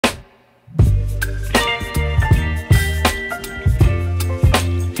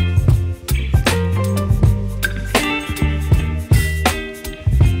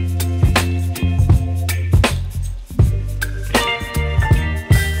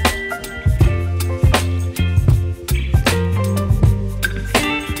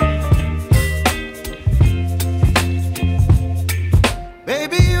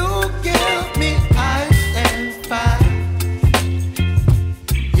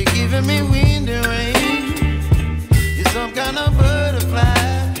giving me wind and rain. You're some kind of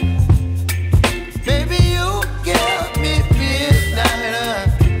butterfly. Baby, you give me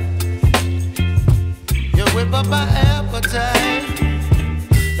midnight. You whip up my appetite.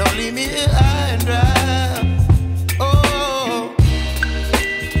 Don't leave me here high and dry. Oh,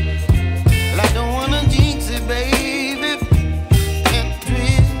 well, I don't wanna jinx it, baby. Can't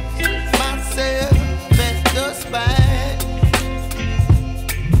twist myself at the spine.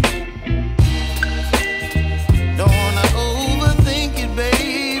 Don't wanna overthink it,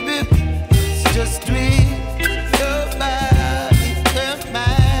 baby. It's just twist your body and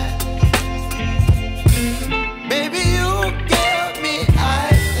mine. Baby, you give me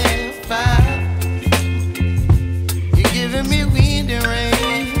ice and fire. You're giving me wind and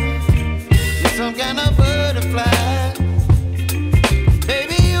rain. You're some kind of butterfly.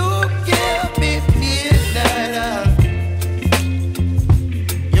 Baby, you give me midnight.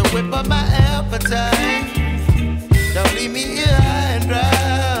 You whip up my appetite. Don't leave me here high and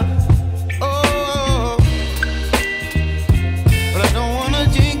dry. Oh, but I don't wanna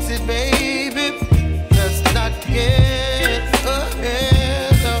jinx it, baby. Let's not get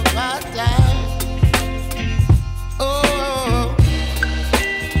ahead of my time. Oh,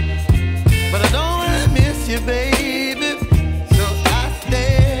 but I don't wanna miss you, baby. So I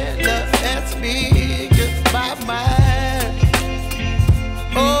stand up and speak just my mind.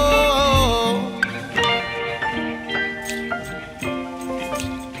 Oh.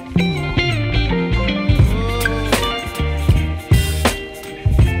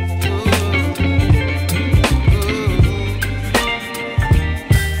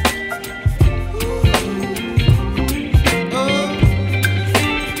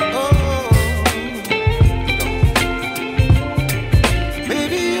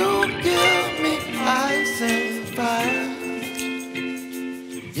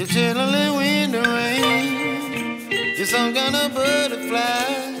 You're chilling wind and rain. You're some kind of butterfly.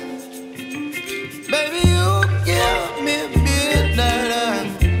 Baby, you give me midnight.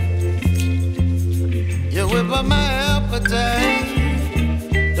 You whip up my appetite.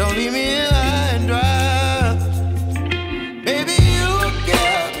 Don't leave me